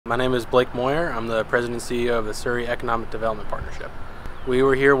My name is Blake Moyer. I'm the President and CEO of the Surrey Economic Development Partnership. We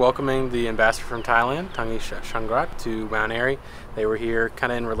were here welcoming the ambassador from Thailand, Thangich Sangrat, to Mount Airy. They were here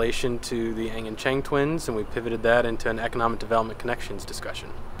kind of in relation to the Ang and Cheng twins, and we pivoted that into an economic development connections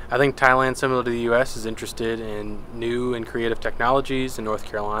discussion. I think Thailand, similar to the U.S., is interested in new and creative technologies, and North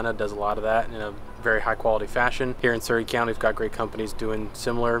Carolina does a lot of that in a very high-quality fashion. Here in Surrey County, we've got great companies doing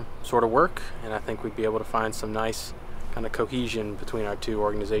similar sort of work, and I think we'd be able to find some nice kind of cohesion between our two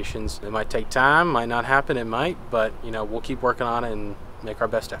organizations. It might take time, might not happen, it might, but we'll keep working on it and make our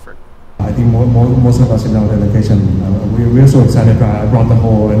best effort. I think most of us in our delegation, we're so excited. I brought the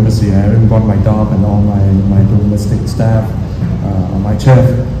whole embassy. I even brought my dog and all my domestic staff, my chef,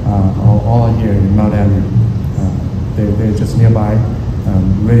 all are here in Mount Airy. They're just nearby,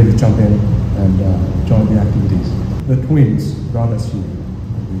 ready to jump in and join the activities. The twins brought us here.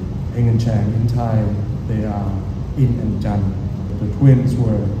 Ang and Chang, in Thai, they are In and Jan. The twins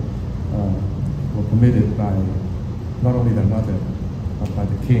were permitted by not only their mother, but by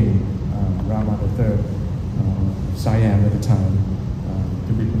the king, Rama III, Siam at the time,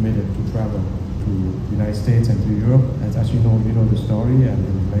 to be permitted to travel to the United States and to Europe. As you know the story, and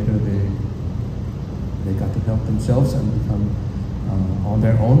then later they got to help themselves and become on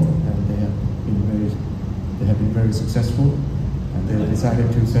their own, and they have been very successful, and they decided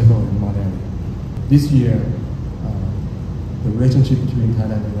to settle in Mount Airy. This year, the relationship between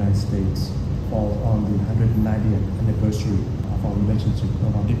Thailand and the United States falls on the 190th anniversary of our relationship,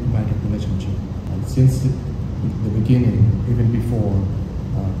 of our diplomatic relationship. And since the beginning, even before,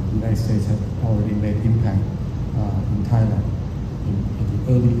 the United States had already made impact in Thailand in the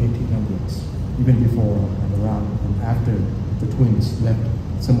early 1800s, even before and around and after the twins left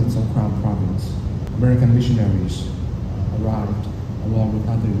Samut Songkhram province. American missionaries arrived along with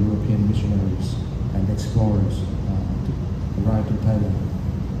other European missionaries and explorers arrived in Thailand,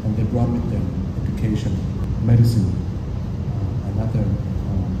 and they brought with them education, medicine, and other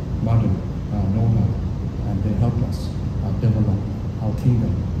modern know-how, and they helped us develop our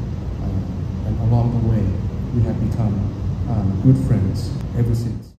kingdom. And along the way, we have become good friends ever since.